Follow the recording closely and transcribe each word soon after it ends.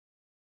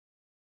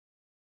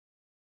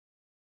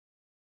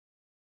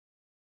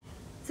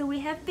So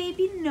we have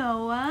baby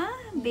Noah.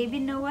 Baby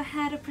Noah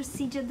had a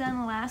procedure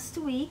done last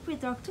week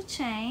with Dr.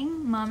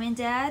 Chang. Mom and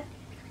Dad,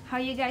 how are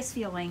you guys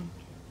feeling?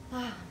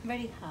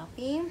 Very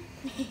happy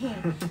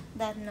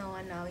that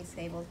Noah now is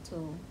able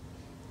to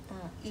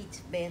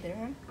eat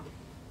better.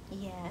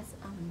 Yes,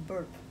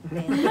 burp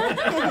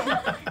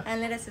better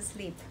and let us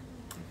sleep.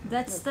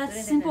 That's During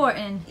the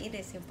important. night. It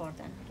is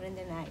important during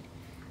the night.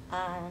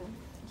 And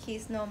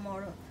he's no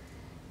more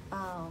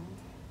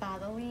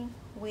battling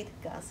with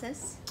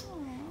gases.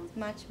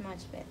 Much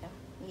better.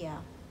 Yeah.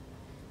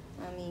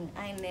 I mean,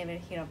 I never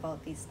hear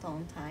about this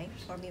tongue tie.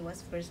 For me, it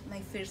was my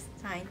first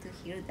time to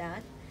hear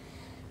that.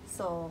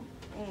 So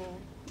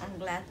I'm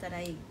glad that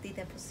I did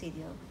a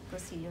procedure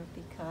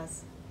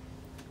because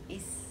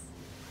it's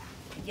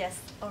just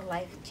our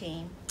life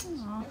change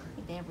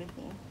with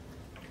everything.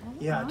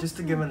 Yeah, just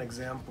to give an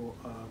example,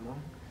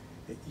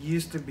 it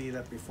used to be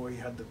that before he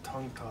had the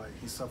tongue tie,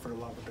 he suffered a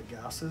lot with the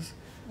gases.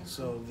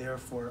 So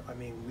therefore, I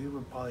mean, we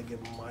would probably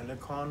give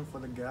Mylicon for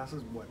the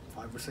gases, what,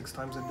 5 or 6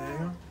 times a day?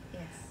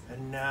 Yes.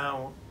 And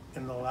now,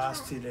 in the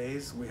last 2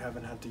 days, we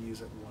haven't had to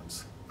use it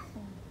once.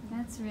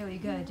 That's really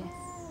good.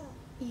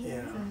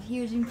 Yeah. It's a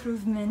huge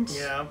improvement.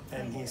 Yeah,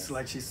 and he's,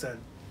 like she said,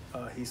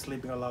 he's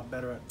sleeping a lot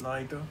better at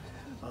night.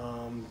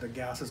 The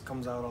gases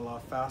comes out a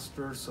lot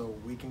faster, so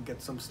we can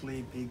get some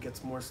sleep, he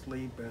gets more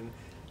sleep, and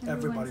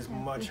everybody's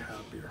much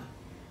happier.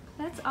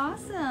 That's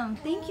awesome.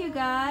 Thank you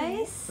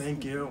guys.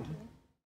 Thank you.